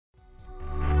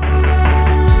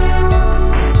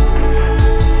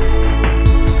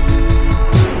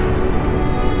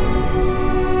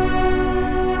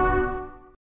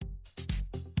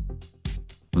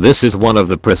This is one of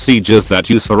the procedures that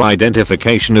use for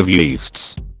identification of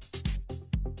yeasts.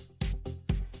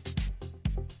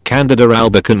 Candida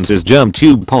albicans is germ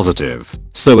tube positive,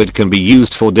 so it can be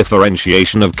used for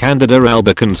differentiation of Candida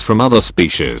albicans from other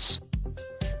species.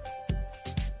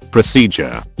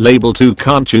 Procedure: label 2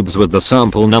 card tubes with the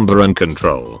sample number and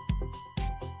control.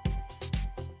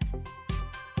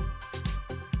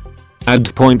 Add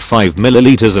 0.5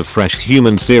 ml of fresh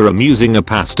human serum using a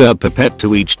Pasteur pipette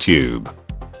to each tube.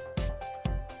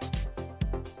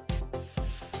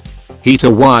 Heat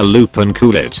a while loop and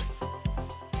cool it.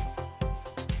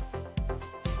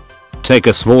 Take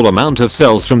a small amount of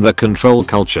cells from the control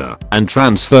culture and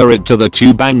transfer it to the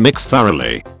tube and mix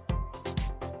thoroughly.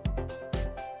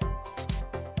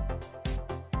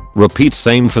 Repeat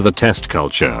same for the test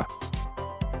culture.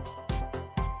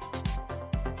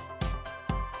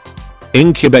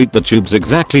 Incubate the tubes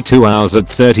exactly 2 hours at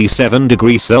 37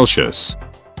 degrees Celsius.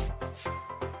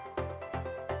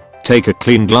 Take a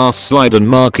clean glass slide and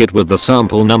mark it with the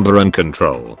sample number and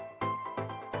control.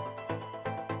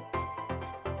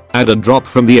 Add a drop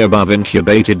from the above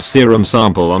incubated serum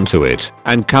sample onto it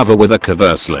and cover with a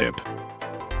cover slip.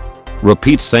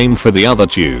 Repeat same for the other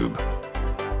tube.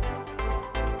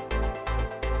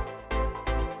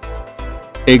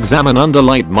 Examine under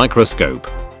light microscope.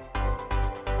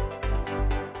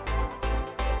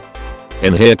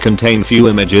 In here contain few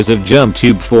images of germ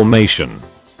tube formation.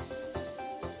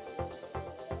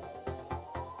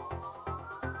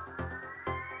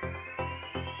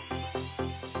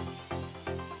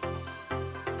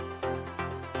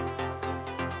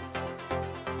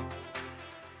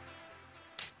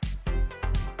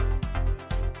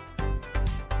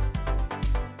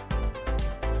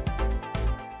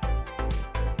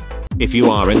 If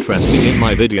you are interested in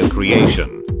my video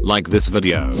creation, like this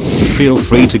video, feel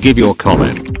free to give your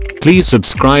comment. Please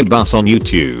subscribe us on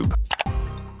YouTube.